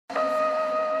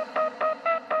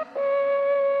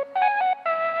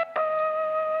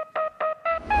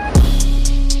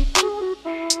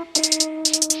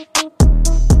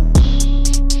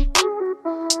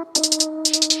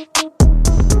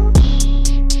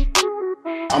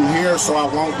I'm here so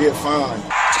I won't get fined.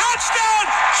 Touchdown!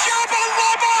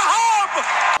 Shabba-lubba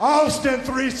hub! Austin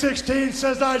 316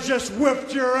 says I just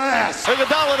whipped your ass.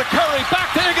 Iguodala to Curry,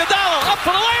 back to Iguodala, up for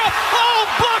the layup. Oh,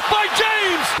 blocked by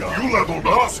James. You leveled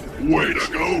us. Way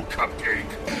to go,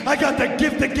 Cupcake. I got the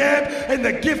gift of gab and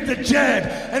the gift of jab,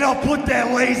 and I'll put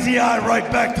that lazy eye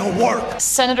right back to work.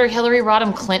 Senator Hillary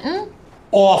Rodham Clinton?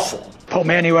 Awful. Put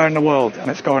me anywhere in the world and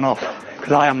it's going off.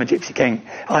 Because I am the Gypsy King.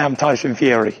 I am Tyson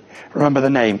Fury. Remember the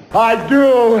name. I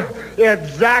do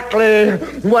exactly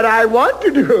what I want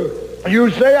to do. You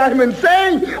say I'm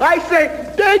insane. I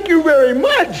say thank you very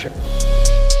much.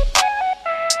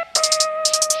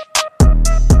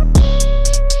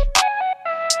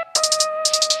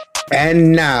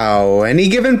 And now, Any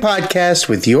Given Podcast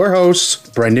with your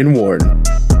host, Brendan Ward.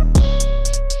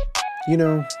 You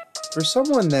know, for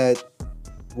someone that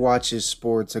watches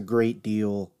sports a great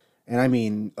deal, and I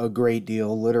mean a great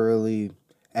deal, literally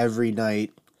every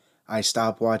night, I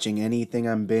stop watching anything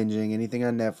I'm binging, anything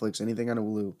on Netflix, anything on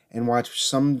Hulu, and watch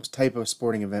some type of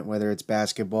sporting event, whether it's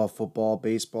basketball, football,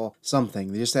 baseball,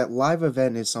 something. Just that live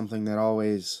event is something that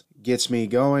always gets me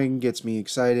going, gets me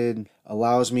excited,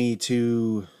 allows me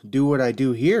to do what I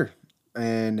do here.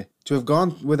 And to have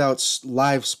gone without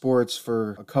live sports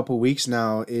for a couple weeks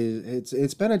now,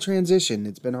 it's been a transition.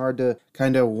 It's been hard to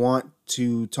kind of want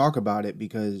to talk about it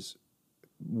because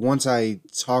once I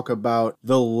talk about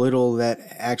the little that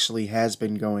actually has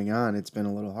been going on, it's been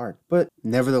a little hard. But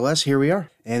nevertheless, here we are.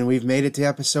 And we've made it to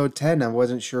episode 10. I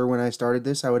wasn't sure when I started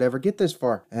this I would ever get this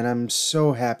far. And I'm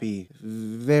so happy,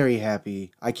 very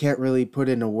happy. I can't really put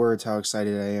into words how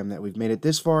excited I am that we've made it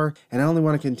this far. And I only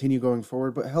want to continue going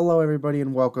forward. But hello, everybody,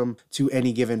 and welcome to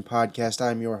Any Given Podcast.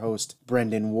 I'm your host,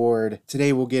 Brendan Ward.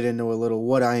 Today, we'll get into a little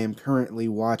what I am currently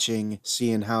watching,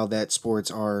 seeing how that sports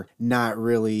are not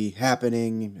really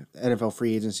happening. NFL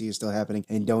free agency is still happening.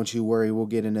 And don't you worry, we'll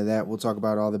get into that. We'll talk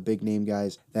about all the big name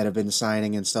guys that have been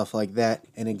signing and stuff like that,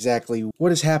 and exactly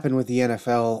what has happened with the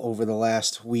NFL over the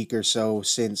last week or so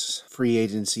since free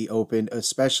agency opened,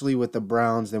 especially with the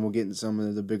Browns. Then we'll get into some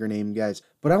of the bigger name guys.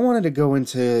 But I wanted to go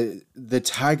into the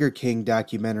Tiger King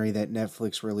documentary that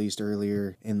Netflix released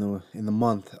earlier in the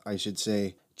month, I should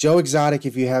say. Joe Exotic,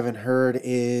 if you haven't heard,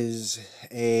 is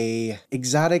a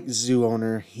exotic zoo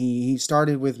owner. He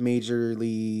started with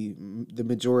the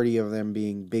majority of them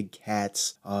being big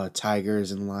cats,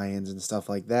 tigers and lions and stuff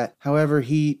like that. However,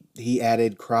 he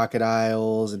added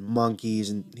crocodiles and monkeys,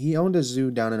 and he owned a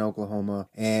zoo down in Oklahoma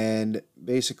and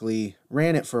basically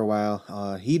ran it for a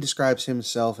while. He describes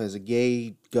himself as a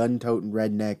gay, gun-toting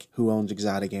redneck who owns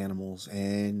exotic animals,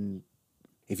 and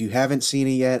if you haven't seen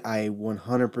it yet, I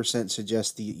 100%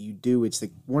 suggest that you do. It's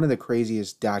one of the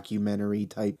craziest documentary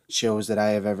type shows that I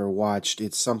have ever watched.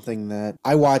 It's something that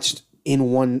I watched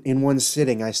in one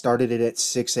sitting. I started it at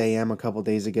 6 a.m. a couple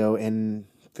days ago and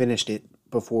finished it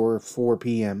before 4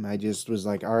 p.m. I just was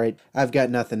like, all right, I've got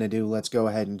nothing to do. Let's go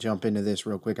ahead and jump into this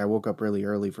real quick. I woke up really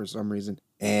early for some reason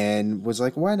and was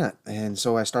like, why not? And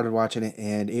so I started watching it,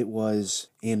 and it was,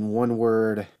 in one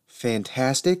word,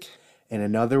 fantastic. In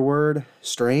another word,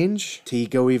 strange. To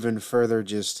go even further,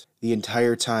 just the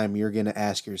entire time you're going to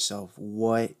ask yourself,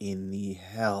 what in the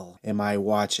hell am I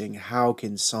watching? How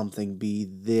can something be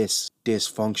this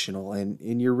dysfunctional?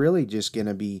 And you're really just going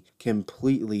to be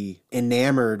completely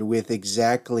enamored with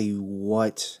exactly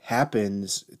what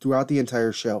happens throughout the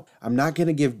entire show. I'm not going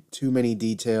to give too many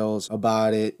details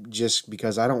about it just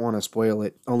because I don't want to spoil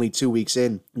it. Only 2 weeks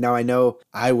in. Now, I know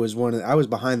I was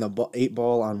behind the 8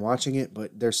 ball on watching it,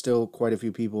 but there's still quite a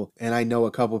few people, and I know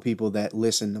a couple people that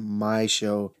listen to my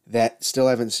show that still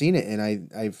haven't seen it, and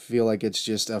I feel like it's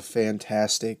just a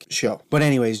fantastic show. But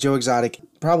anyways, Joe Exotic,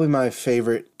 probably my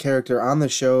favorite character on the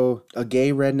show, a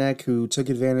gay redneck who took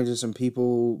advantage of some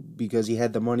people because he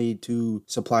had the money to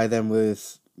supply them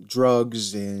with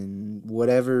drugs and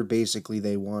whatever basically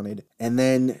they wanted. And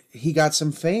then he got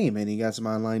some fame, and he got some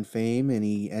online fame, and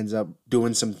he ends up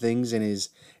doing some things in his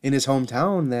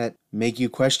hometown that make you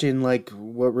question, like,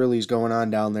 what really is going on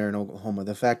down there in Oklahoma.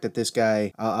 The fact that this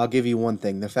guy, I'll give you one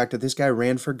thing, the fact that this guy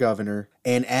ran for governor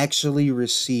and actually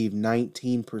received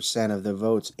 19% of the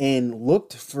votes and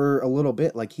looked for a little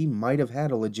bit like he might have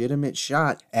had a legitimate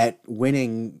shot at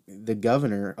winning the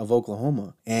governor of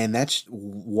Oklahoma. And that's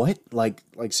what? Like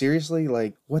seriously?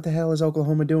 Like, what the hell is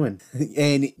Oklahoma doing?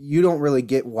 And you don't really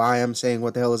get why I'm saying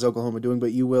what the hell is Oklahoma doing,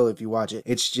 but you will if you watch it.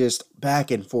 It's just back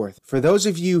and forth. For those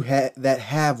of you that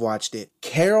have watched it,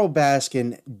 Carole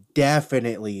Baskin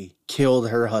definitely killed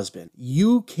her husband.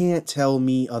 You can't tell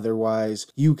me otherwise.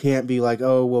 You can't be like,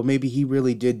 oh, well, maybe he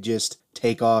really did just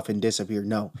take off and disappear.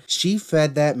 No, she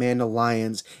fed that man to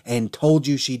lions and told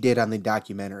you she did on the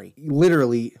documentary.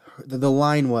 Literally, the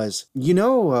line was,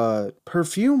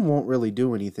 perfume won't really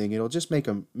do anything. It'll just make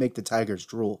the tigers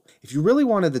drool. If you really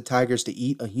wanted the tigers to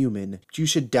eat a human, you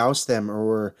should douse them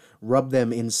or rub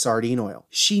them in sardine oil.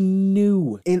 She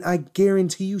knew, and I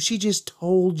guarantee you, she just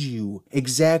told you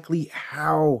exactly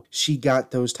how she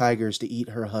got those tigers to eat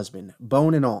her husband,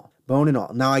 bone and all.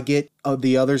 Now, I get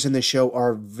the others in the show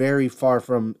are very far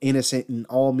from innocent in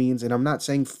all means, and I'm not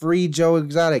saying free Joe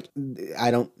Exotic. I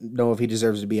don't know if he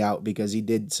deserves to be out because he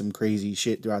did some crazy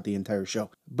shit throughout the entire show.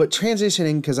 But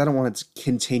transitioning, because I don't want to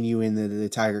continue in the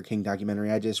Tiger King documentary,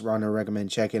 I just want to recommend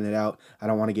checking it out. I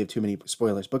don't want to give too many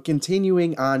spoilers. But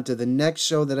continuing on to the next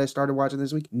show that I started watching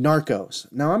this week,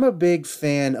 Narcos. Now, I'm a big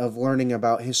fan of learning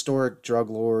about historic drug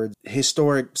lords,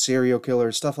 historic serial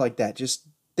killers, stuff like that. Just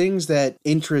things that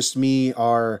interest me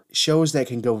are shows that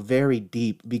can go very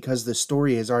deep because the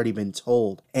story has already been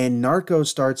told. And Narcos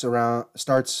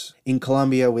starts in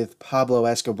Colombia with Pablo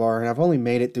Escobar, and I've only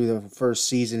made it through the first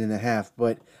season and a half,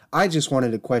 but I just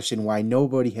wanted to question why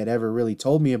nobody had ever really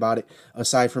told me about it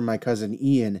aside from my cousin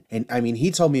Ian. And I mean,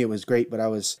 he told me it was great, but I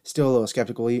was still a little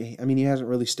skeptical. He hasn't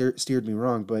really steered me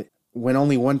wrong, but when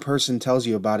only one person tells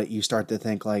you about it, you start to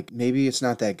think like, maybe it's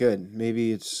not that good.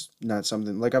 Maybe it's not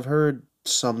something like I've heard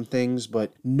some things,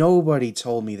 but nobody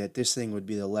told me that this thing would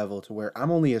be the level to where I'm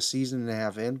only a season and a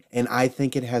half in, and I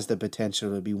think it has the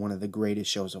potential to be one of the greatest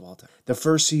shows of all time. The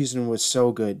first season was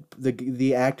so good.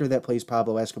 The actor that plays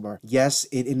Pablo Escobar, yes,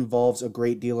 it involves a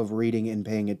great deal of reading and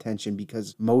paying attention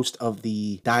because most of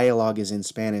the dialogue is in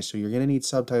Spanish, so you're going to need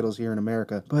subtitles here in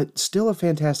America, but still a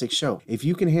fantastic show. If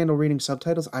you can handle reading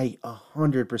subtitles, I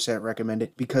 100% recommend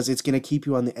it because it's going to keep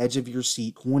you on the edge of your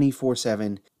seat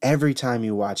 24/7 every time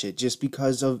you watch it, just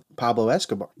because of Pablo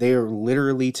Escobar. They are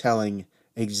literally telling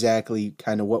exactly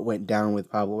kind of what went down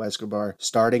with Pablo Escobar,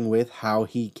 starting with how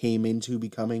he came into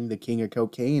becoming the king of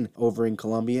cocaine over in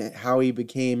Colombia, how he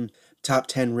became top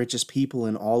 10 richest people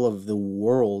in all of the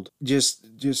world.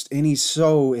 And he's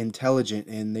so intelligent,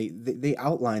 and they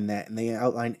outline that, and they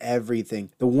outline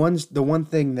everything. The one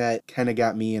thing that kind of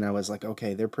got me, and I was like,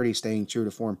 okay, they're pretty staying true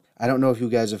to form. I don't know if you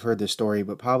guys have heard this story,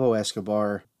 but Pablo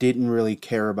Escobar didn't really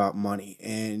care about money.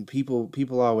 And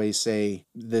people always say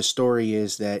the story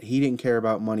is that he didn't care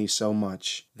about money so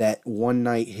much that one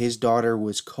night his daughter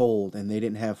was cold and they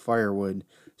didn't have firewood.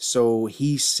 So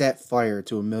he set fire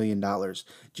to $1 million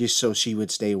just so she would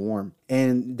stay warm.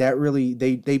 And that really,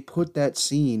 they put that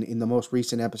scene in the most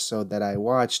recent episode that I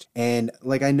watched. And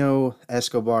like, I know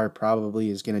Escobar probably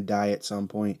is going to die at some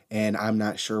point, and I'm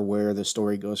not sure where the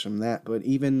story goes from that. But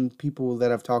even people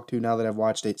that I've talked to now that I've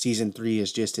watched it, season 3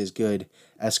 is just as good.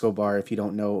 Escobar, if you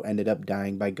don't know, ended up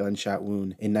dying by gunshot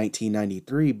wound in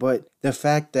 1993. But the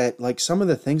fact that like some of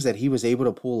the things that he was able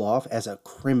to pull off as a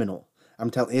criminal,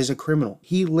 is a criminal.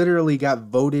 He literally got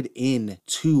voted in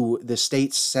to the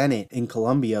state senate in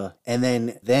Colombia, and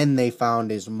then they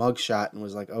found his mugshot and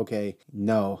was like, okay,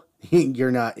 no, you're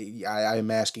not,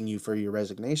 I'm asking you for your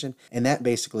resignation. And that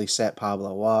basically set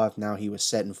Pablo off. Now he was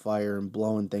setting fire and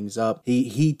blowing things up.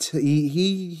 He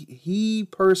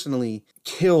personally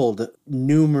killed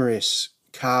numerous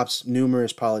cops,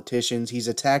 numerous politicians. He's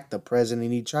attacked the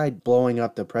president. He tried blowing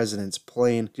up the president's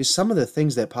plane. Just some of the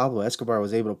things that Pablo Escobar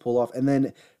was able to pull off. And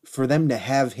then for them to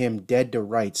have him dead to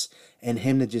rights and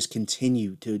him to just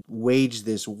continue to wage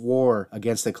this war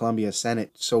against the Colombia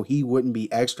Senate so he wouldn't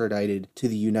be extradited to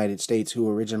the United States, who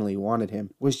originally wanted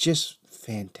him, was just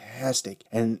fantastic.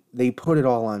 And they put it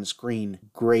all on screen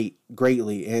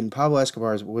greatly. And Pablo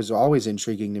Escobar was always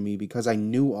intriguing to me because I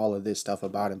knew all of this stuff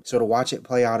about him. So to watch it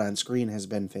play out on screen has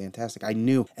been fantastic. I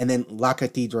knew. And then La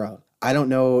Catedral. I don't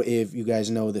know if you guys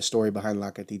know the story behind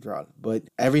La Catedral, but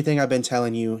everything I've been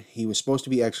telling you, he was supposed to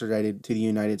be extradited to the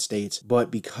United States, but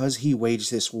because he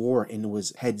waged this war and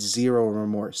had zero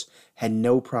remorse, had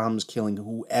no problems killing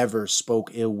whoever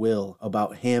spoke ill will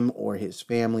about him or his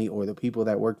family or the people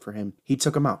that worked for him, he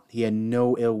took them out. He had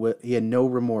no ill will, he had no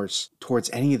remorse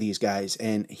towards any of these guys,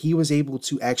 and he was able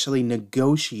to actually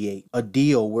negotiate a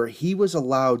deal where he was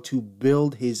allowed to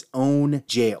build his own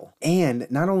jail. And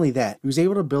not only that, he was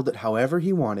able to build it how however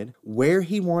he wanted, where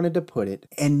he wanted to put it,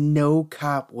 and no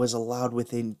cop was allowed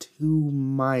within 2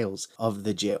 miles of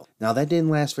the jail. Now, that didn't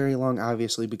last very long,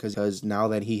 obviously, because now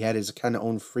that he had his kind of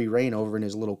own free reign over in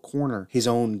his little corner, his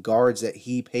own guards that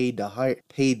he paid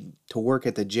to work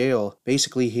at the jail,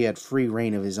 basically he had free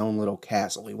reign of his own little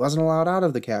castle. He wasn't allowed out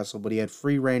of the castle, but he had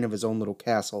free reign of his own little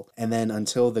castle. And then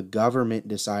until the government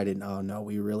decided, oh no,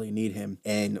 we really need him.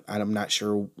 And I'm not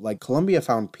sure, like, Colombia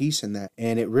found peace in that,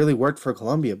 and it really worked for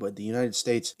Colombia, but the United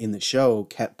States in the show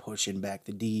kept pushing back.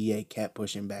 The DEA kept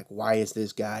pushing back. Why is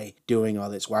this guy doing all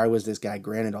this? Why was this guy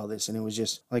granted all this? And it was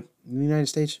just like, the United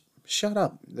States, shut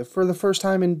up. For the first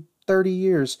time in 30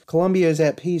 years, Colombia is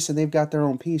at peace and they've got their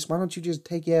own peace. Why don't you just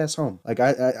take your ass home? Like,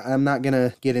 I'm not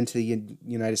gonna get into the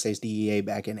United States DEA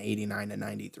back in 89 and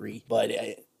 93, but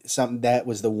that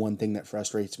was the one thing that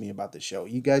frustrates me about the show.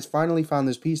 You guys finally found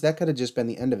this peace. That could have just been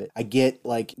the end of it. I get,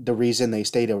 like, the reason they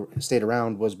stayed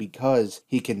around was because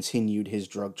he continued his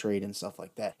drug trade and stuff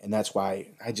like that, and that's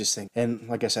why I just think, and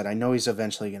like I said, I know he's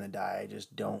eventually gonna die. I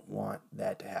just don't want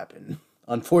that to happen.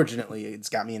 Unfortunately, it's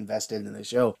got me invested in the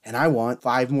show, and I want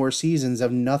 5 more seasons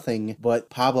of nothing but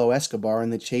Pablo Escobar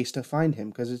and the chase to find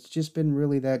him, because it's just been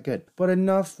really that good. But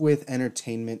enough with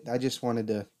entertainment. I just wanted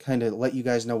to kind of let you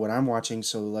guys know what I'm watching,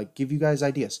 so, like, give you guys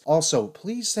ideas. Also,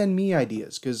 please send me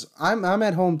ideas, because I'm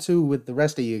at home too with the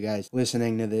rest of you guys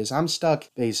listening to this. I'm stuck,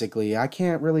 basically. I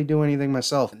can't really do anything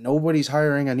myself. Nobody's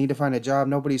hiring. I need to find a job.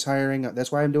 Nobody's hiring.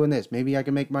 That's why I'm doing this. Maybe I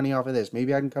can make money off of this.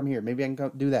 Maybe I can come here. Maybe I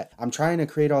can do that. I'm trying to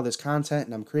create all this content,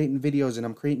 and I'm creating videos, and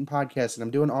I'm creating podcasts, and I'm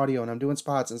doing audio, and I'm doing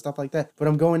spots and stuff like that, but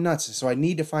I'm going nuts. So I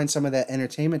need to find some of that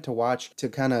entertainment to watch to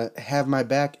kind of have my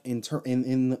back in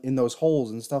those holes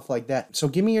and stuff like that. So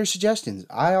give me your suggestions.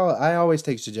 I always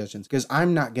take suggestions, because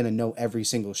I'm not gonna know every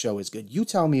single show is good. You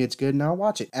tell me it's good and I'll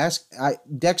watch it.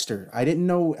 Dexter, I didn't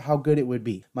know how good it would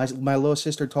be. My little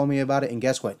sister told me about it, and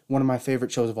guess what? One of my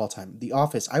favorite shows of all time, The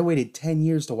Office. I waited 10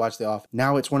 years to watch The Office.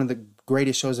 Now it's one of the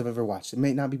greatest shows I've ever watched. It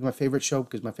may not be my favorite show,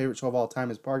 because my favorite show of all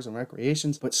time is Parks and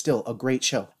Recreations, but still a great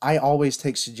show. I always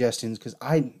take suggestions, because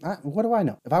what do I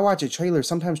know? If I watch a trailer,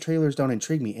 sometimes trailers don't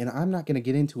intrigue me, and I'm not going to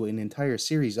get into an entire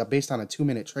series based on a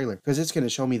 2-minute trailer, because it's going to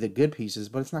show me the good pieces,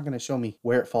 but it's not going to show me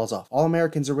where it falls off. All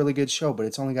American's a really good show, but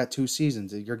it's only got 2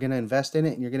 seasons. You're going to invest in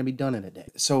it, and you're going to be done in a day.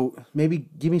 So maybe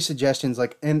give me suggestions,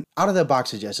 like, and out of the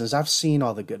box suggestions. I've seen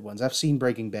all the good ones. I've seen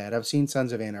Breaking Bad. I've seen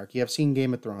Sons of Anarchy. I've seen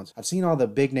Game of Thrones. I've seen all the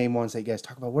big name ones that you guys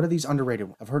talk about. What are these underrated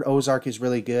ones? I've heard Ozark is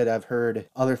really good. I've heard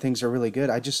other things are really good.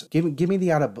 I just give me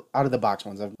the out of the box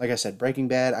ones. Like I said, Breaking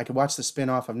Bad. I could watch the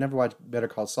spinoff. I've never watched Better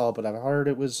Call Saul, but I've heard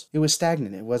it was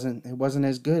stagnant. It wasn't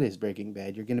as good as Breaking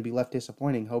Bad. You're going to be left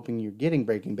disappointing, hoping you're getting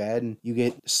Breaking Bad, and you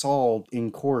get Saul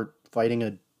in court fighting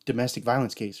a domestic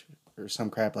violence case or some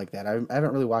crap like that. I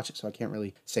haven't really watched it, so I can't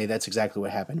really say that's exactly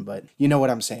what happened, but you know what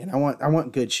I'm saying. I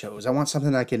want good shows. I want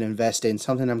something I can invest in,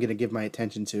 something I'm going to give my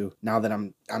attention to now that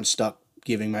I'm stuck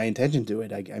giving my attention to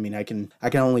it. I mean, I can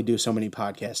only do so many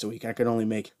podcasts a week. I could only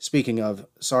make, speaking of,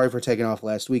 sorry for taking off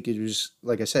last week. It was,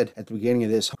 like I said at the beginning of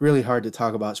this, really hard to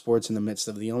talk about sports in the midst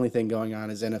of the only thing going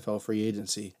on is NFL free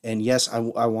agency. And yes, I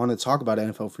want to talk about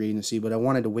NFL free agency, but I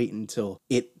wanted to wait until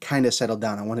it kind of settled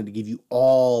down. I wanted to give you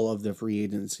all of the free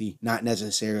agency, not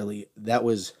necessarily.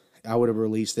 I would have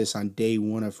released this on day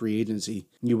 1 of free agency.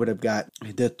 You would have got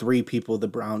the 3 people the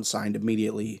Browns signed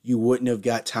immediately. You wouldn't have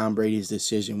got Tom Brady's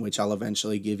decision, which I'll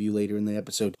eventually give you later in the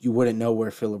episode. You wouldn't know where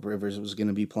Phillip Rivers was going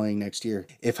to be playing next year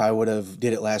if I would have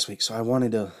did it last week. So I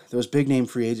wanted those big name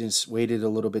free agents waited a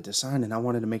little bit to sign, and I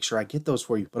wanted to make sure I get those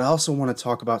for you. But I also want to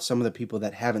talk about some of the people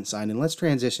that haven't signed, and let's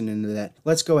transition into that.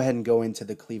 Let's go ahead and go into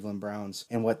the Cleveland Browns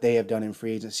and what they have done in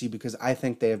free agency, because I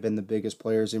think they have been the biggest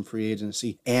players in free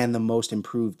agency and the most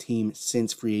improved team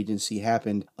since free agency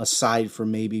happened, aside from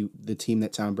maybe the team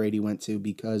that Tom Brady went to,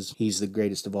 because he's the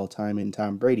greatest of all time in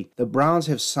Tom Brady. The Browns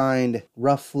have signed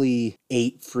roughly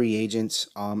 8 free agents,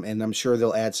 and I'm sure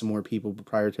they'll add some more people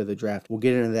prior to the draft. We'll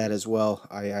get into that as well.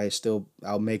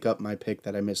 I'll make up my pick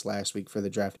that I missed last week for the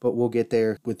draft, but we'll get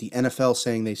there with the NFL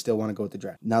saying they still want to go with the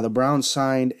draft. Now, the Browns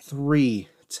signed 3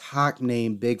 top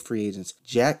name big free agents.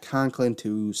 Jack Conklin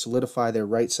to solidify their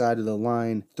right side of the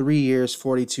line. 3 years,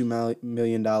 $42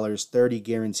 million, 30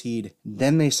 guaranteed.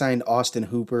 Then they signed Austin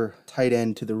Hooper, tight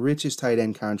end, to the richest tight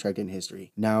end contract in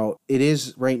history. Now, it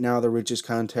is right now the richest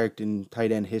contract in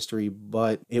tight end history,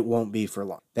 but it won't be for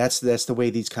long. That's the way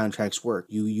these contracts work.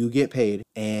 You get paid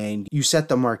and you set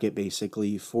the market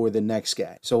basically for the next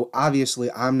guy. So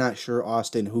obviously I'm not sure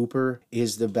Austin Hooper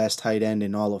is the best tight end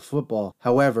in all of football.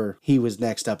 However, he was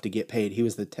next up to get paid. He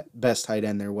was the best tight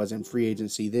end there was in free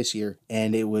agency this year,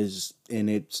 and it was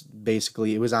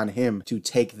on him to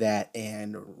take that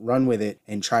and run with it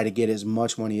and try to get as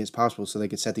much money as possible so they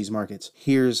could set these markets.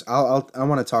 I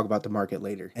want to talk about the market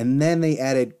later. And then they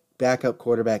added backup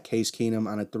quarterback Case Keenum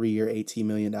on a 3-year, $18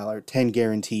 million, 10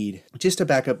 guaranteed, just to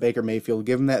back up Baker Mayfield,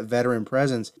 give him that veteran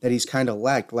presence that he's kind of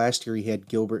lacked. Last year he had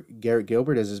Garrett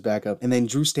Gilbert as his backup, and then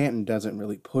Drew Stanton doesn't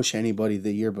really push anybody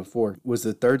the year before. Was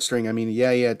the third string. I mean, he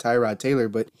had Tyrod Taylor,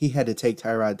 but he had to take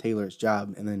Tyrod Taylor's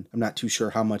job, and then I'm not too sure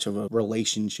how much of a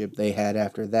relationship they had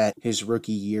after that, his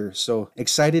rookie year. So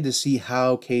excited to see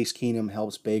how Case Keenum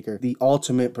helps Baker. The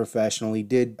ultimate professional. He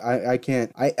did, I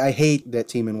hate that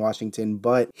team in Washington,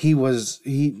 but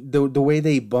the way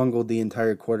they bungled the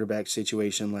entire quarterback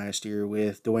situation last year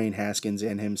with Dwayne Haskins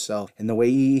and himself, and the way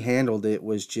he handled it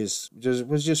was just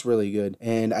really good.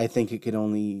 And I think it could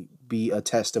only be a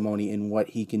testimony in what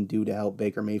he can do to help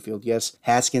Baker Mayfield. Yes,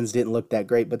 Haskins didn't look that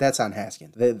great, but that's on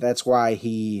Haskins. That's why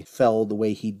he fell the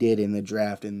way he did in the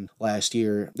draft in last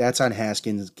year. That's on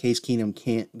Haskins. Case Keenum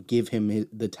can't give him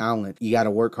the talent. You got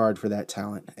to work hard for that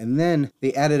talent. And then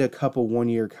they added a couple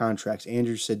one-year contracts.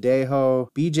 Andrew Sadejo,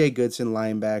 B.J. Goodson,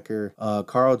 linebacker,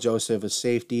 Carl Joseph, a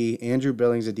safety, Andrew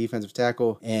Billings, a defensive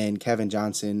tackle, and Kevin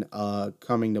Johnson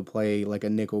coming to play like a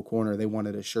nickel corner. They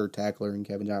wanted a sure tackler in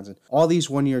Kevin Johnson. All these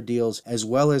one-year deals, as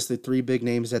well as the 3 big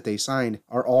names that they signed,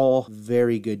 are all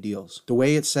very good deals. The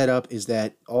way it's set up is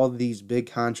that all these big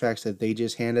contracts that they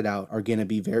just handed out are going to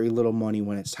be very little money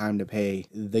when it's time to pay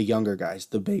the younger guys,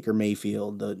 the Baker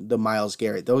Mayfield, the Myles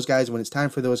Garrett. Those guys, when it's time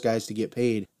for those guys to get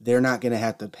paid, they're not going to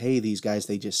have to pay these guys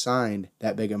they just signed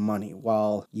that big of money.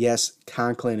 While, yes,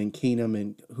 Conklin and Keenum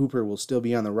and Hooper will still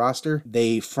be on the roster,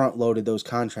 they front-loaded those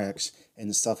contracts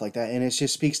and stuff like that. And it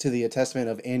just speaks to the testament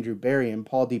of Andrew Berry and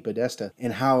Paul DePodesta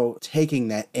and how taking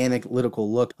that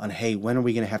analytical look on, hey, when are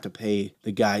we going to have to pay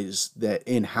the guys that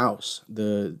in-house,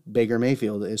 the Baker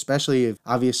Mayfield, especially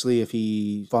if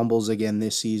he fumbles again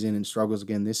this season and struggles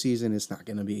again this season, it's not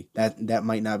going to be, that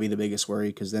might not be the biggest worry,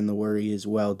 because then the worry is,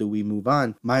 well, do we move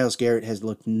on? Myles Garrett has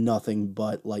looked nothing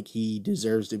but like he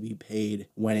deserves to be paid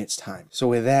when it's time. So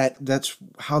with that, that's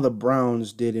how the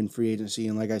Browns did in free agency.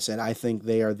 And like I said, I think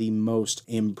they are the most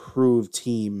improved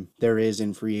team there is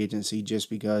in free agency, just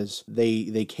because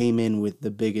they came in with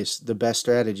the best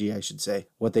strategy, I should say.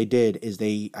 What they did is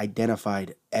they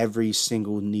identified every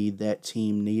single need that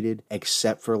team needed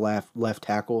except for left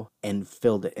tackle and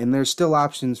filled it. And there's still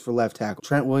options for left tackle.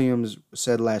 Trent Williams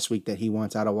said last week that he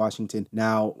wants out of Washington.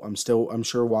 Now, I'm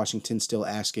sure Washington's still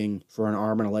asking for an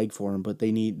arm and a leg for him, but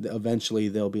eventually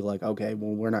they'll be like, okay,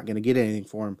 well, we're not going to get anything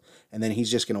for him. And then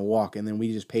he's just going to walk. And then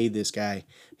we just paid this guy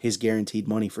his guaranteed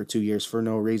money for 2 years for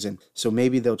no reason. So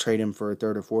maybe they'll trade him for a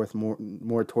third or fourth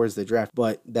more towards the draft.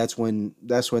 But that's when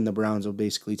the Browns will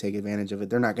basically take advantage of it.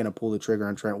 They're not going to pull the trigger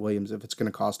on Trent Williams if it's going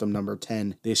to cost them number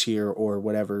 10 this year or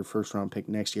whatever first round pick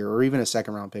next year, or even a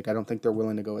second round pick. I don't think they're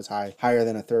willing to go as higher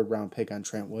than a third round pick on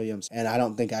Trent Williams. And I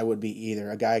don't think I would be either.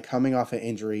 A guy coming off an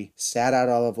injury, sat out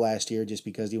all of last year just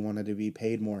because he wanted to be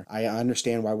paid more. I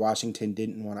understand why Washington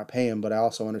didn't want to pay him, but I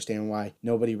also understand why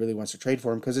nobody really wants to trade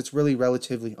for him, because it's really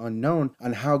relatively unknown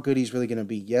on how good he's really going to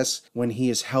be. Yes, when he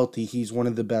is healthy, he's one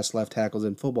of the best left tackles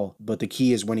in football, but the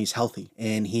key is when he's healthy,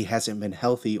 and he hasn't been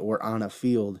healthy or on a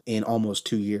field in almost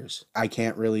 2 years. I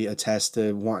can't really attest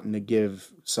to wanting to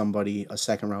give somebody a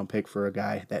second round pick for a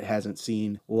guy that hasn't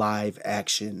seen live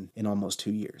action in almost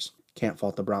 2 years. Can't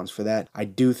fault the Browns for that. I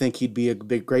do think he'd be a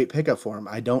great pickup for him.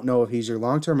 I don't know if he's your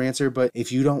long-term answer, but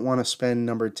if you don't want to spend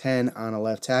number 10 on a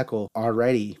left tackle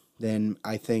already, then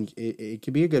I think it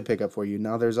could be a good pickup for you.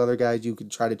 Now, there's other guys you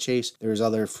could try to chase. There's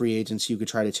other free agents you could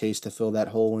try to chase to fill that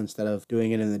hole instead of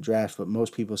doing it in the draft. But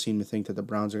most people seem to think that the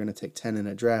Browns are going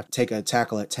to take a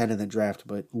tackle at 10 in the draft.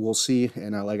 But we'll see.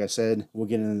 And like I said, we'll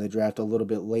get into the draft a little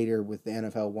bit later with the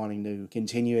NFL wanting to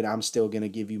continue it. I'm still going to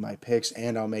give you my picks,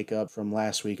 and I'll make up from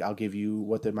last week. I'll give you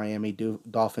what the Miami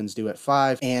Dolphins do at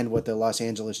 5 and what the Los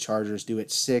Angeles Chargers do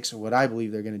at 6. What I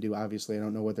believe they're going to do. Obviously, I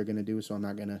don't know what they're going to do, so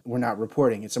we're not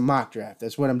reporting. It's a mock draft.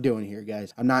 That's what I'm doing here,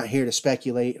 guys. I'm not here to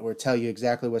speculate or tell you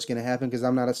exactly what's going to happen, because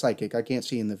I'm not a psychic. I can't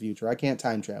see in the future. I can't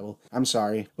time travel. I'm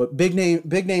sorry. But big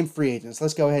name free agents.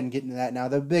 Let's go ahead and get into that now.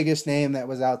 The biggest name that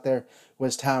was out there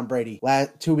was Tom Brady.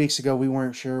 2 weeks ago, we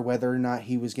weren't sure whether or not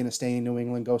he was going to stay in New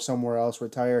England, go somewhere else,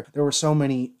 retire. There were so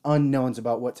many unknowns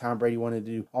about what Tom Brady wanted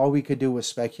to do. All we could do was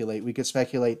speculate. We could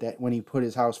speculate that when he put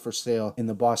his house for sale in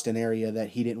the Boston area that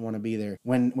he didn't want to be there.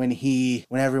 When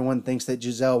everyone thinks that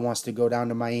Giselle wants to go down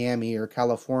to Miami or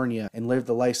California and live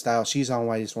the lifestyle she's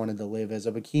always wanted to live as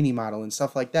a bikini model and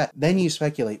stuff like that, then you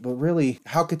speculate. But really,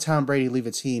 how could Tom Brady leave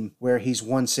a team where he's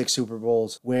won 6 Super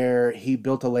Bowls, where he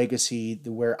built a legacy,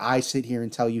 where I sit here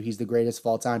and tell you he's the greatest of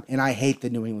all time? And I hate the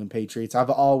New England Patriots. I've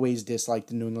always disliked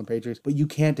the New England Patriots, but you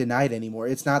can't deny it anymore.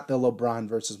 It's not the LeBron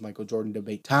versus Michael Jordan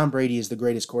debate. Tom Brady is the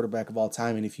greatest quarterback of all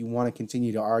time, and if you want to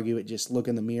continue to argue it, just look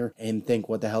in the mirror and think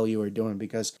what the hell you are doing,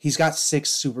 because he's got 6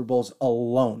 Super Bowls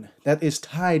alone. That is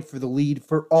tied for the lead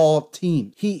for all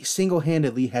teams. He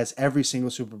single-handedly has every single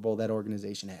Super Bowl that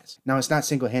organization has. Now, it's not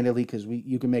single-handedly because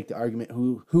you can make the argument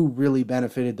who really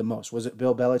benefited the most. Was it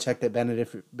Bill Belichick that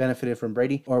benefited from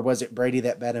Brady, or was it Brady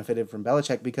that benefited from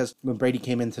Belichick? Because when Brady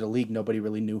came into the league, nobody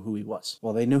really knew who he was.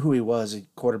 Well, they knew who he was, a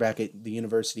quarterback at the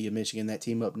University of Michigan, that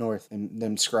team up north, and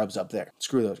them scrubs up there.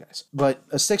 Screw those guys. But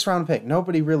a 6th-round pick,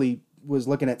 nobody really was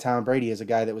looking at Tom Brady as a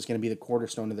guy that was going to be the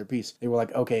cornerstone of their piece. They were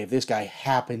like, okay, if this guy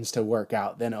happens to work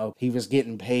out, then he was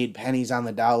getting paid pennies on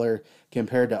the dollar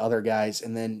compared to other guys,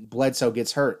 and then Bledsoe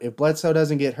gets hurt. If Bledsoe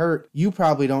doesn't get hurt, you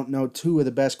probably don't know 2 of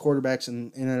the best quarterbacks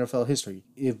in NFL history.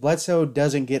 If Bledsoe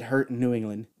doesn't get hurt in New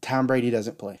England, Tom Brady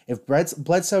doesn't play. If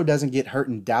Bledsoe doesn't get hurt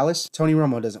in Dallas, Tony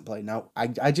Romo doesn't play. Now,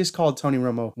 I just called Tony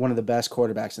Romo one of the best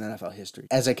quarterbacks in NFL history.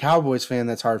 As a Cowboys fan,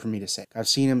 that's hard for me to say. I've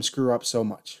seen him screw up so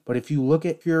much. But if you look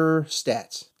at pure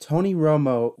stats, Tony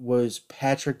Romo was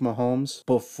Patrick Mahomes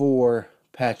before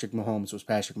Patrick Mahomes was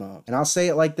Patrick Mahomes. And I'll say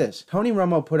it like this. Tony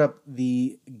Romo put up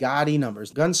the gaudy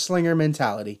numbers, gunslinger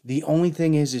mentality. The only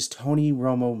thing is Tony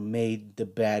Romo made the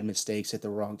bad mistakes at the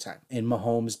wrong time. And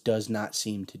Mahomes does not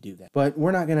seem to do that. But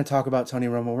we're not going to talk about Tony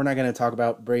Romo. We're not going to talk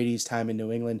about Brady's time in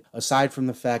New England, aside from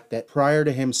the fact that prior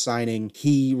to him signing,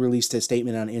 he released a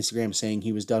statement on Instagram saying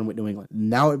he was done with New England.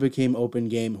 Now it became open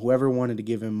game. Whoever wanted to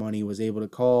give him money was able to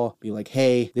call, be like,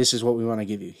 hey, this is what we want to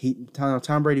give you.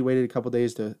 Tom Brady waited a couple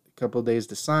days to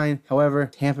sign. However,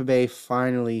 Tampa Bay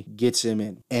finally gets him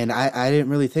in. And I didn't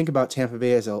really think about Tampa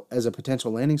Bay as a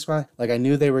potential landing spot. Like, I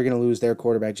knew they were going to lose their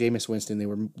quarterback, Jameis Winston.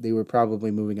 They were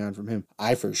probably moving on from him.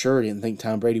 I for sure didn't think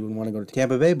Tom Brady would want to go to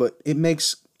Tampa Bay, but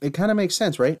it kind of makes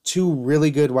sense, right? 2 really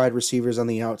good wide receivers on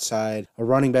the outside, a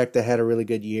running back that had a really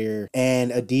good year, and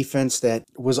a defense that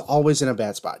was always in a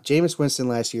bad spot. Jameis Winston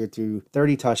last year threw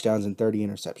 30 touchdowns and 30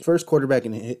 interceptions. First quarterback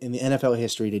in the NFL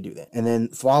history to do that. And then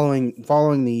following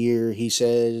the year, he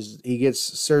says he gets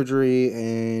surgery,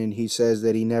 and he says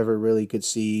that he never really could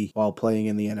see while playing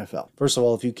in the NFL. First of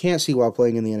all, if you can't see while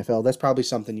playing in the NFL, that's probably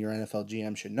something your NFL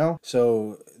GM should know.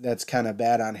 So that's kind of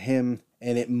bad on him.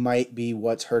 And it might be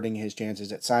what's hurting his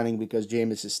chances at signing, because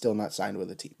Jameis is still not signed with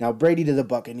a team. Now, Brady to the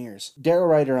Buccaneers. Darryl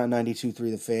Ryder on 92.3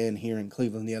 The Fan here in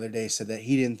Cleveland the other day said that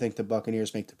he didn't think the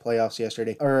Buccaneers make the playoffs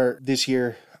this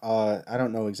year. I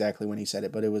don't know exactly when he said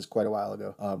it, but it was quite a while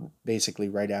ago. Basically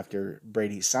right after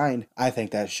Brady signed. I think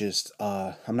that's just,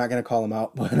 I'm not going to call him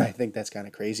out, but I think that's kind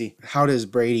of crazy. How does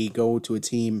Brady go to a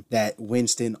team that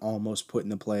Winston almost put in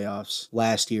the playoffs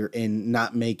last year and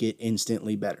not make it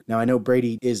instantly better? Now, I know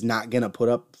Brady is not going to put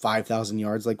up 5,000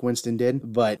 yards like Winston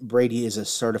did, but Brady is a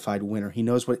certified winner. He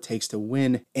knows what it takes to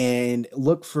win, and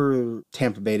look for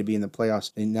Tampa Bay to be in the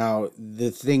playoffs. And now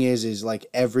the thing is like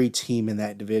every team in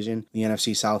that division, the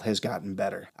NFC South, has gotten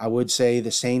better. I would say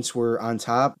the Saints were on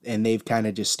top and they've kind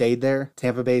of just stayed there.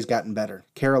 Tampa Bay's gotten better.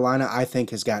 Carolina, I think,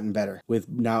 has gotten better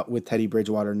with Teddy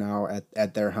Bridgewater now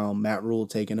at their helm. Matt Rule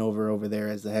taking over there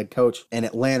as the head coach. And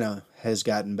Atlanta has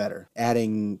gotten better,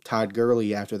 adding Todd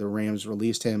Gurley after the Rams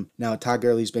released him. Now, Todd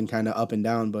Gurley's been kind of up and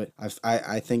down, but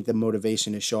I think the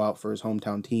motivation to show out for his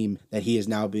hometown team that he is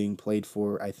now being played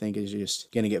for, I think, is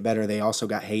just going to get better. They also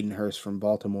got Hayden Hurst from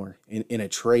Baltimore in a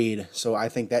trade, so I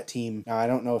think that team, now I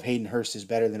don't know if Hayden Hurst is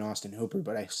better than Austin Hooper,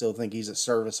 but I still think he's a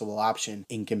serviceable option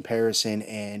in comparison,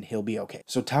 and he'll be okay.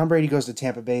 So Tom Brady goes to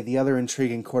Tampa Bay. The other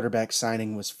intriguing quarterback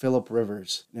signing was Phillip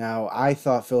Rivers. Now, I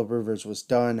thought Phillip Rivers was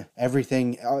done.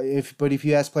 But if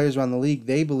you ask players around the league,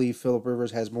 they believe Phillip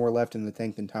Rivers has more left in the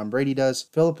tank than Tom Brady does.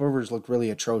 Phillip Rivers looked really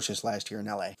atrocious last year in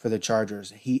LA for the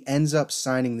Chargers. He ends up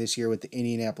signing this year with the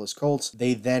Indianapolis Colts.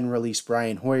 They then release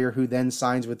Brian Hoyer, who then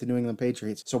signs with the New England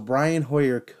Patriots. So Brian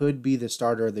Hoyer could be the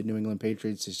starter of the New England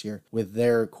Patriots this year, with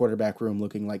their quarterback room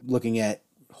looking at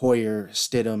Hoyer,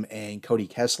 Stidham, and Cody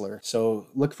Kessler. So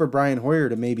look for Brian Hoyer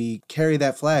to maybe carry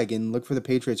that flag, and look for the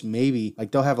Patriots maybe,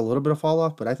 like, they'll have a little bit of fall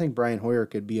off, but I think Brian Hoyer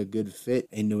could be a good fit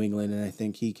in New England, and I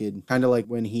think he could, kind of like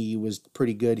when he was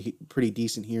pretty good, pretty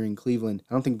decent here in Cleveland.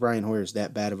 I don't think Brian Hoyer's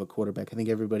that bad of a quarterback. I think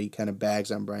everybody kind of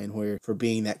bags on Brian Hoyer for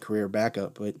being that career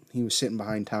backup, but he was sitting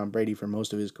behind Tom Brady for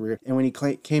most of his career, and when he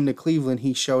came to Cleveland,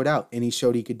 he showed out, and he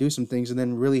showed he could do some things, and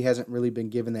then really hasn't really been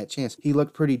given that chance. He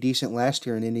looked pretty decent last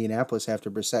year in Indianapolis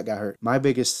after Brissett got hurt. My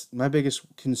biggest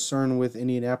concern with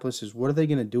Indianapolis is, what are they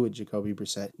going to do with Jacoby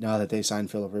Brissett now that they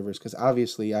signed Phillip Rivers? Because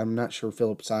obviously, I'm not sure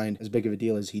Phillip signed as big of a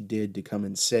deal as he did to come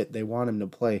and sit. They want him to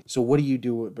play. So what do you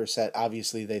do with Brissett?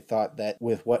 Obviously, they thought that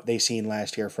with what they seen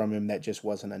last year from him, that just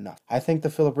wasn't enough. I think the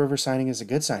Phillip Rivers signing is a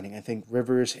good signing. I think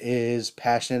Rivers is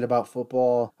passionate about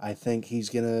football. I think he's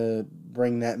going to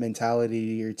bring that mentality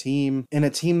to your team, and a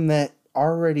team that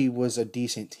already was a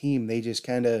decent team. They just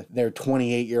kind of, their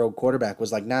 28-year-old quarterback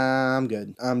was like, nah, I'm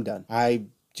good. I'm done. I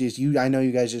know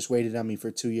you guys just waited on me for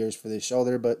 2 years for this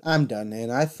shoulder, but I'm done.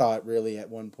 And I thought really at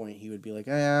one point he would be like,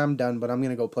 I'm done, but I'm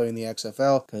going to go play in the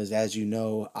XFL, because as you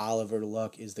know, Oliver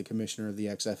Luck is the commissioner of the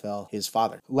XFL, his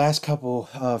father. Last couple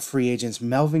free agents,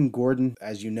 Melvin Gordon,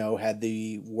 as you know, had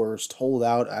the worst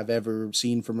holdout I've ever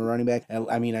seen from a running back.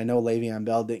 I mean, I know Le'Veon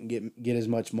Bell didn't get as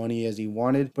much money as he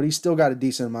wanted, but he still got a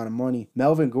decent amount of money.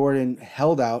 Melvin Gordon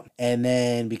held out, and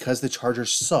then because the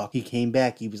Chargers suck, he came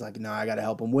back. He was like, no, I got to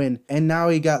help him win. And now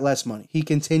he got less money. He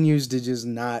continues to just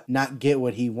not get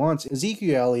what he wants.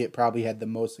 Ezekiel Elliott probably had the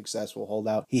most successful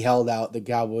holdout. He held out, the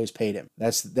Cowboys paid him.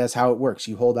 That's how it works.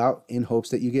 You hold out in hopes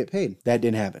that you get paid. That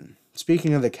didn't happen.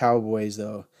 Speaking of the Cowboys,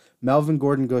 though, Melvin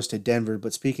Gordon goes to Denver,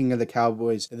 but speaking of the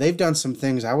Cowboys, they've done some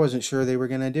things I wasn't sure they were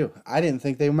going to do. I didn't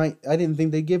think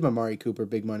they'd give Amari Cooper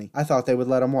big money. I thought they would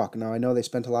let him walk. Now, I know they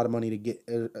spent a lot of money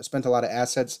spent a lot of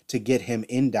assets to get him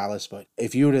in Dallas, but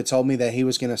if you would have told me that he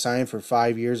was going to sign for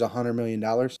 5 years, $100 million,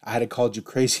 I'd have called you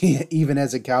crazy, even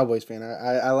as a Cowboys fan.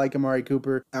 I like Amari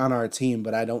Cooper on our team,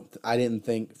 but I didn't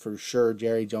think for sure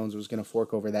Jerry Jones was going to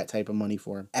fork over that type of money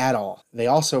for him at all. They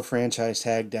also franchise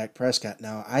tagged Dak Prescott.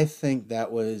 Now, I think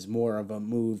that was more of a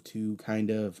move to kind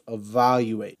of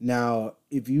evaluate. Now,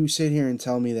 if you sit here and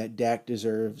tell me that Dak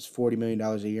deserves $40 million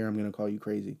a year, I'm going to call you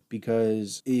crazy.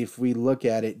 Because if we look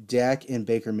at it, Dak and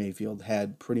Baker Mayfield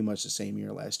had pretty much the same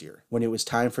year last year. When it was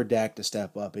time for Dak to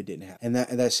step up, it didn't happen.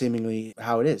 And that's seemingly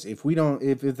how it is. If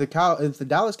the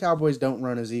Dallas Cowboys don't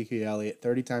run Ezekiel Elliott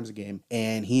 30 times a game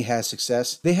and he has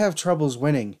success, they have troubles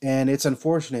winning. And it's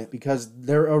unfortunate because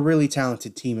they're a really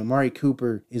talented team. Amari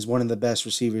Cooper is one of the best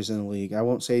receivers in the league. I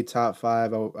won't say top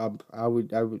 5.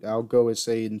 I'll go and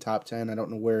say in top 10. I don't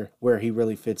know where he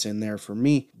really fits in there for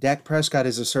me. Dak Prescott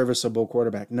is a serviceable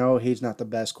quarterback. No, he's not the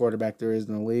best quarterback there is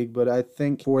in the league, but I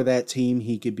think for that team,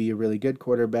 he could be a really good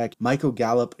quarterback. Michael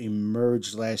Gallup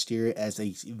emerged last year as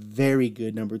a very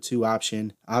good number 2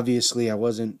 option. Obviously, I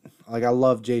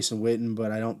love Jason Witten,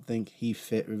 but I don't think he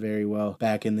fit very well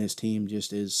back in this team,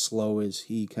 just as slow as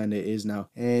he kind of is now.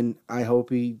 And I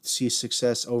hope he sees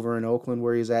success over in Oakland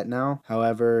where he's at now.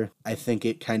 However, I think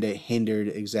it kind of hindered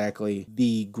exactly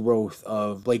the growth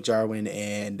of Blake Jarwin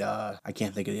and I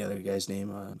can't think of the other guy's name.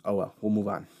 We'll move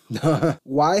on.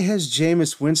 Why has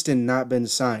Jameis Winston not been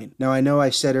signed? Now, I know I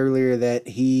said earlier that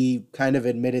he kind of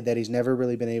admitted that he's never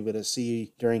really been able to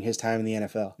see during his time in the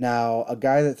NFL. Now, a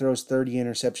guy that throws 30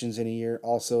 interceptions in a year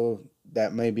also,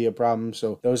 that may be a problem.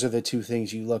 So those are the two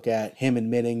things you look at. Him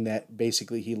admitting that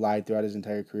basically he lied throughout his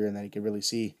entire career and that he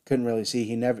couldn't really see.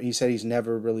 He said he's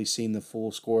never really seen the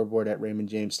full scoreboard at Raymond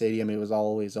James Stadium. It was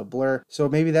always a blur. So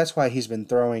maybe that's why he's been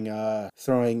throwing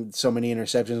so many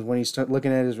interceptions. When he's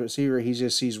looking at his receiver, he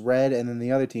just sees red and then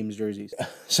the other team's jerseys.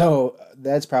 So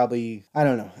that's probably, I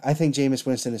don't know. I think Jameis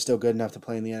Winston is still good enough to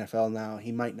play in the NFL now.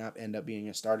 He might not end up being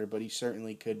a starter, but he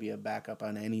certainly could be a backup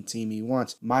on any team he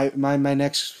wants. My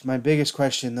biggest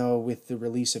question, though, with the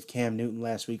release of Cam Newton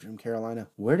last week from Carolina,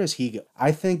 where does he go?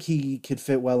 I think he could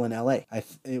fit well in LA.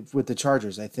 With the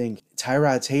Chargers, I think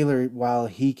Tyrod Taylor, while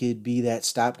he could be that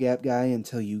stopgap guy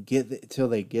until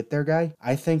they get their guy,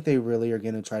 I think they really are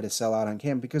going to try to sell out on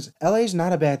Cam because LA's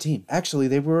not a bad team. Actually,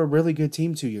 they were a really good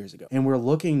team 2 years ago, and we're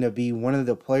looking to be one of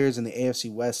the players in the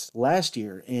AFC West last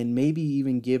year, and maybe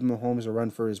even give Mahomes a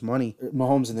run for his money.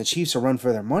 Mahomes and the Chiefs a run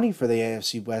for their money for the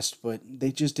AFC West, but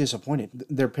they just disappointed.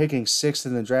 They're picking 6th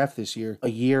in the draft this year, a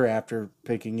year after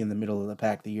picking in the middle of the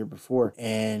pack the year before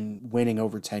and winning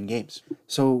over 10 games.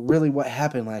 So really what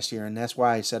happened last year, and that's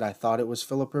why I said I thought it was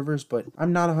Phillip Rivers, but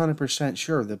I'm not 100%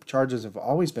 sure. The Chargers have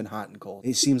always been hot and cold.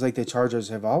 It seems like the Chargers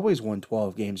have always won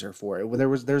 12 games or 4.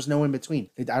 There's no in between.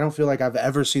 I don't feel like I've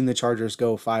ever seen the Chargers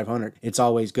go 500. It's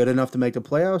always good enough to make the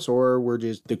playoffs, or we're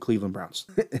just the Cleveland Browns.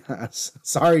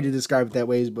 Sorry to describe it that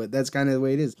way, but that's kind of the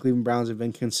way it is. Cleveland Browns have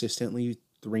been consistently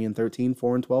 3-13,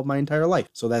 4-12 my entire life.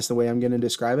 So that's the way I'm going to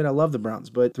describe it. I love the Browns,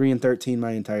 but 3-13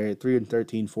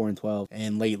 3-13, 4-12,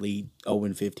 and lately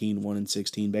 0-15,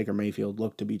 1-16. Baker Mayfield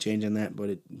looked to be changing that,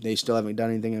 but they still haven't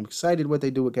done anything. I'm excited what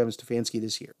they do with Kevin Stefanski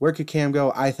this year. Where could Cam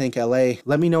go? I think LA.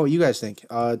 Let me know what you guys think.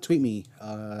 Tweet me,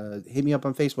 hit me up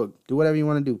on Facebook, do whatever you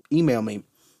want to do. Email me.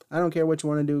 I don't care what you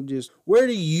want to do. Just where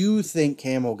do you think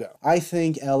Cam will go? I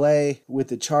think LA with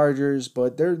the Chargers,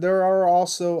 but there are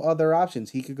also other options.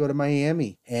 He could go to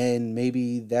Miami, and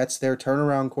maybe that's their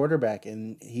turnaround quarterback.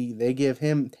 And he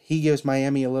gives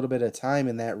Miami a little bit of time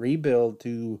in that rebuild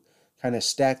to kind of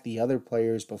stack the other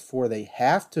players before they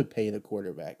have to pay the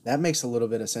quarterback. That makes a little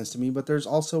bit of sense to me, but there's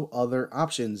also other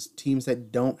options. Teams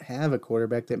that don't have a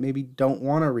quarterback that maybe don't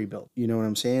want to rebuild. You know what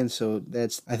I'm saying? So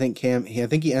I think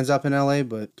he ends up in LA,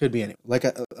 but could be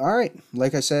anywhere. All right.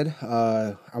 Like I said,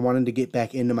 I wanted to get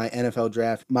back into my NFL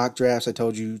draft. Mock drafts, I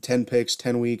told you 10 picks,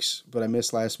 10 weeks, but I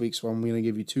missed last week, so I'm going to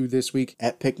give you 2 this week.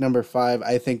 At pick number 5,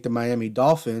 I think the Miami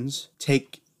Dolphins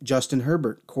take Justin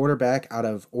Herbert, quarterback out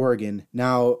of Oregon.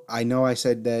 Now, I know I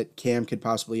said that Cam could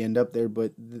possibly end up there,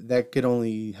 but that could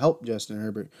only help Justin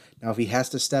Herbert. Now, if he has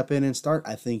to step in and start,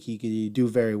 I think he could do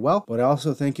very well. But I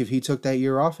also think if he took that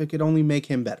year off, it could only make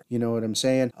him better. You know what I'm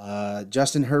saying?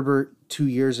 Justin Herbert, 2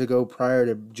 years ago, prior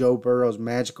to Joe Burrow's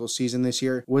magical season this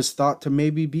year, was thought to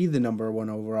maybe be the number 1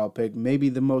 overall pick, maybe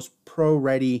the most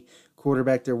pro-ready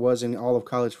quarterback there was in all of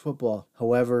college football.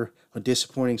 However, a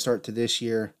disappointing start to this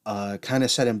year kind of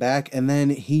set him back, and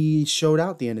then he showed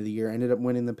out the end of the year, ended up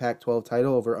winning the Pac-12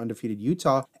 title over undefeated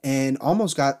Utah, and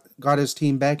almost got his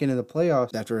team back into the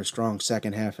playoffs after a strong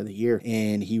second half of the year,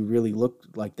 and he really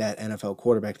looked like that NFL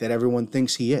quarterback that everyone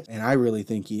thinks he is, and I really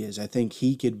think he is. I think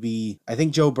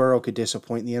Joe Burrow could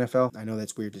disappoint in the NFL. I know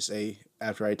that's weird to say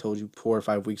after I told you 4 or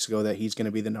 5 weeks ago that he's going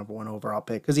to be the number 1 overall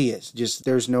pick, because he is. Just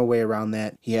there's no way around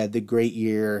that. He had the great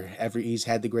year. He's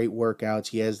had the great workouts.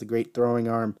 He has the great throwing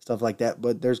arm, stuff like that.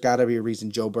 But there's got to be a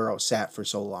reason Joe Burrow sat for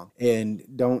so long. And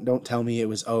don't tell me it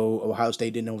was Ohio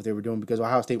State didn't know what they were doing, because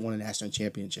Ohio State won a national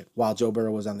championship while Joe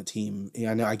Burrow was on the team.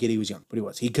 I get he was young, but he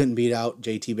was. He couldn't beat out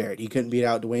J.T. Barrett. He couldn't beat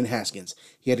out Dwayne Haskins.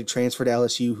 He had to transfer to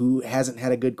LSU, who hasn't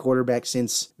had a good quarterback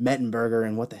since Mettenberger.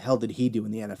 And what the hell did he do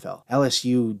in the NFL?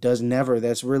 LSU does never.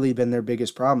 That's really been their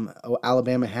biggest problem.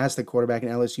 Alabama has the quarterback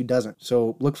and LSU doesn't.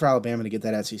 So look for Alabama to get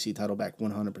that SEC title back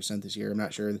 100% this year. I'm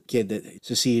not sure the kid that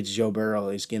succeeds Joe Burrow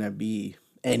is going to be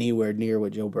anywhere near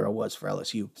what Joe Burrow was for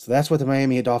LSU. So that's what the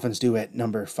Miami Dolphins do at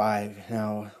number 5.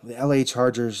 Now, the LA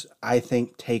Chargers, I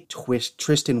think, take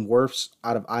Tristan Wirfs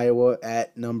out of Iowa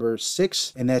at number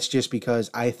 6, and that's just because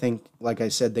I think, like I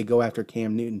said, they go after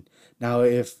Cam Newton. Now,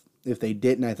 if they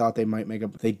didn't, I thought they might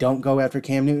if they don't go after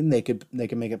Cam Newton, they could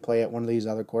make a play at one of these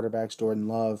other quarterbacks, Jordan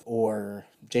Love or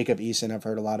Jacob Eason. I've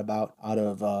heard a lot about out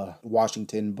of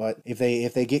Washington. But if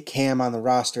they get Cam on the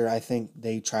roster, I think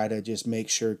they try to just make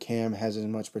sure Cam has as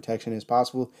much protection as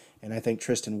possible. And I think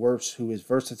Tristan Wirfs, who is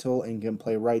versatile and can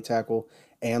play right tackle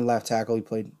and left tackle. He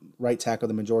played right tackle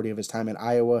the majority of his time at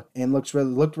Iowa and looked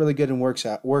really good in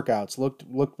workouts.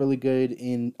 Looked really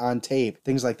good on tape.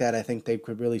 Things like that. I think they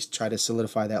could really try to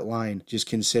solidify that line, just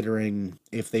considering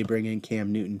if they bring in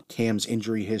Cam Newton, Cam's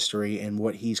injury history and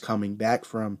what he's coming back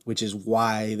from, which is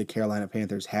why the Carolina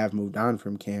Panthers have moved on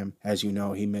from Cam. As you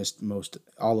know, he missed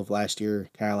all of last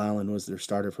year. Kyle Allen was their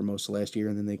starter for most of last year,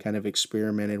 and then they kind of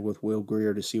experimented with Will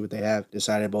Grier to see what they have.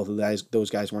 Decided both of those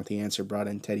guys weren't the answer, brought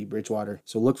in Teddy Bridgewater.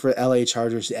 So look for LA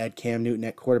Chargers to add Cam Newton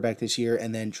at quarterback this year,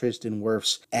 and then Tristan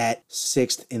Wirfs at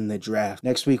 6th in the draft.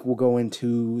 Next week, we'll go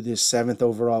into this 7th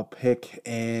overall pick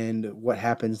and what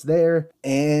happens there.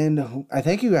 And I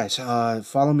thank you guys.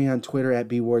 Follow me on Twitter at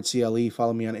BWardCLE.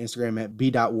 Follow me on Instagram at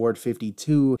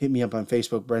B.Ward52. Hit me up on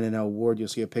Facebook, Brendan L. Ward. You'll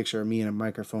see a picture of me and a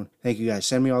microphone. Thank you guys.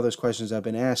 Send me all those questions I've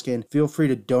been asking. Feel free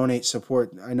to donate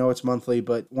support. I know it's monthly,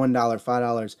 but $1,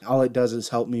 $5, all it does is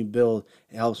help me build.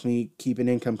 It helps me keep an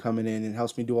income coming in. It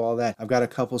helps me do all that. I've got a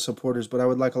couple supporters, but I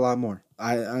would like a lot more.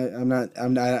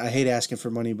 I hate asking for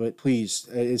money, but please,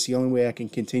 it's the only way I can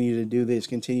continue to do this,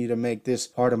 continue to make this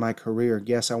part of my career.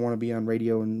 Yes, I want to be on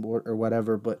radio or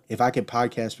whatever, but if I could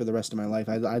podcast for the rest of my life,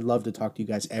 I'd love to talk to you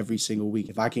guys every single week.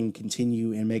 If I can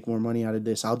continue and make more money out of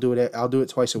this, I'll do it. I'll do it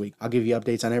twice a week. I'll give you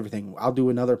updates on everything. I'll do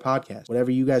another podcast.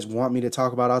 Whatever you guys want me to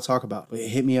talk about, I'll talk about. But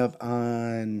hit me up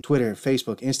on Twitter,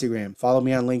 Facebook, Instagram. Follow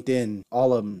me on LinkedIn.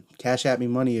 All of them. Cash at me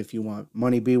money if you want.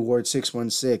 Money B Ward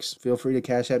 616. Feel free to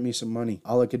cash at me some money.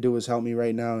 All it could do is help me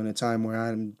right now in a time where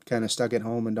I'm kind of stuck at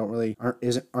home and aren't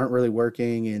really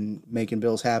working and making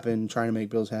bills happen, trying to make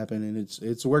bills happen, and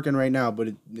it's working right now, but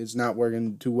it's not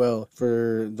working too well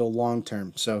for the long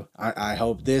term. So I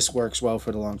hope this works well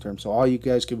for the long term. So all you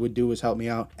guys would do is help me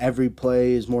out. Every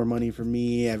play is more money for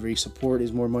me. Every support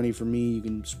is more money for me. You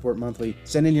can support monthly.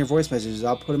 Send in your voice messages.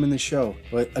 I'll put them in the show.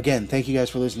 But again, thank you guys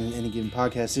for listening to Any Given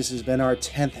Podcast. This has been our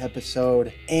 10th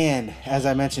episode, and as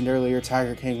I mentioned earlier,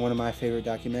 Tiger King, one of my favorite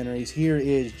documentaries. Here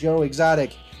is Joe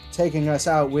Exotic taking us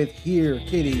out with Here,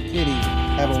 Kitty, Kitty.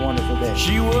 Have a wonderful day.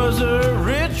 She was a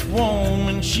rich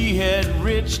woman. She had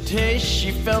rich taste.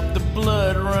 She felt the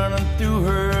blood running through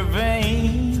her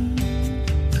veins.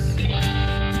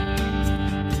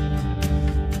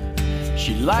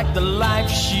 She liked the life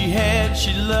she had.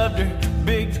 She loved her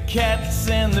big cats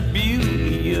and the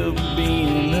beauty of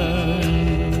being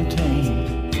untamed.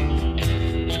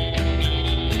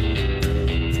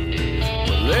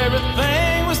 Well,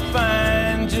 everything was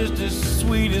fine, just as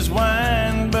sweet as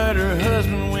wine, but her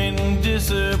husband went and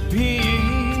disappeared.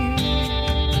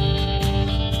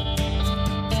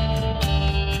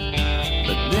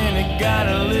 But then it got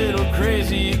a little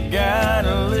crazy, it got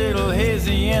a little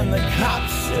hazy, and the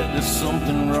cops said there's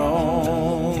something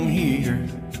wrong here.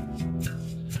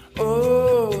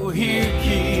 Oh, here,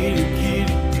 kitty,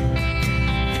 kitty.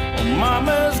 Oh,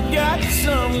 mama's got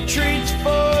some treats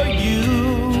for you.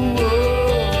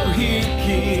 Oh, here,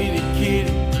 kitty,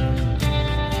 kitty.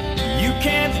 You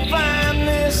can't find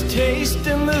this taste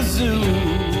in the zoo.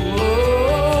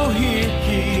 Oh, here,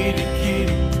 kitty,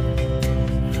 kitty.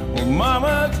 Oh,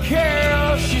 Mama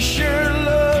Carol, she sure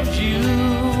loves you.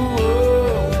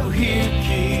 Oh, here,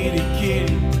 kitty,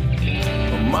 kitty.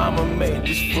 Oh, Mama made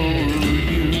this for you.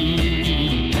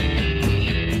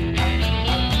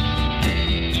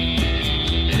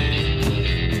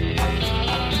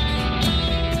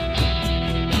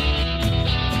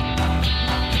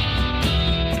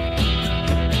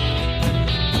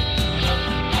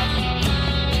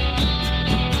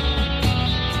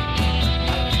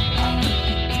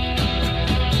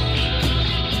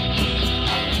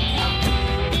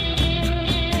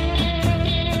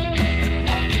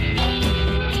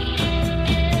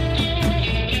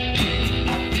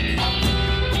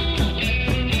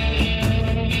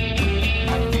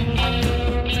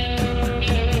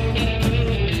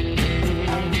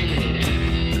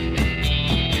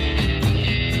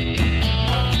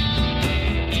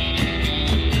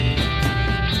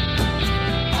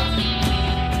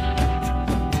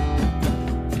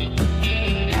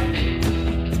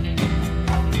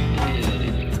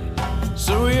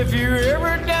 If you're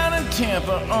ever down in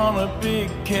Tampa on a big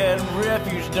cat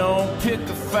refuge, don't pick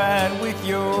a fight with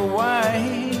your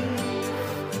wife.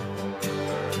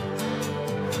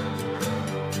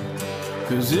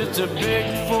 'Cause it's a big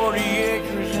 40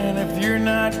 acres, and if you're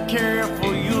not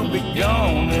careful, you'll be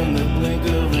gone in the blink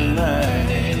of an eye.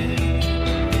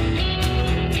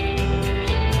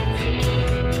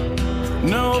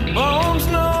 No bones,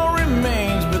 no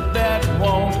remains, but that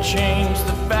won't change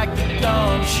the fact that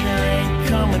Dawn sure ain't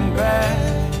coming back.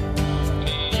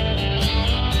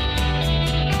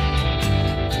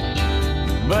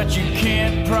 But you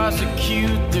can't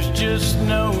prosecute, there's just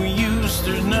no use,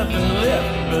 there's nothing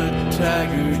left but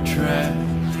tiger trap.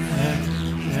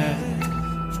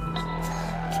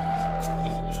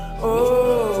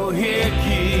 Oh, here,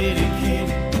 kitty,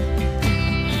 kitty.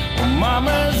 Well,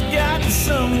 Mama's got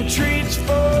some treats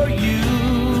for you.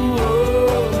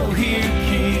 Oh, here,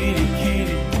 kitty,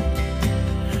 kitty.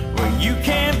 Well, you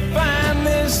can't find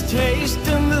this taste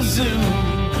in the zoo.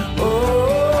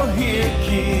 Oh, here,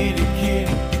 kitty,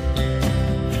 kitty.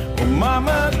 Well,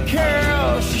 Mama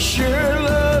Carol, she sure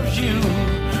loves you.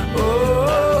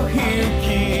 Oh, here,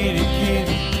 kitty,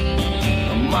 kitty.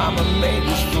 Well, Mama made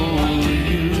this for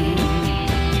you.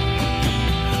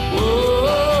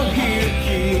 Oh, here,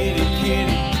 kitty,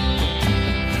 kitty.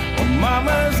 Well,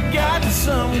 Mama's got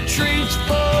some treats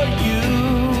for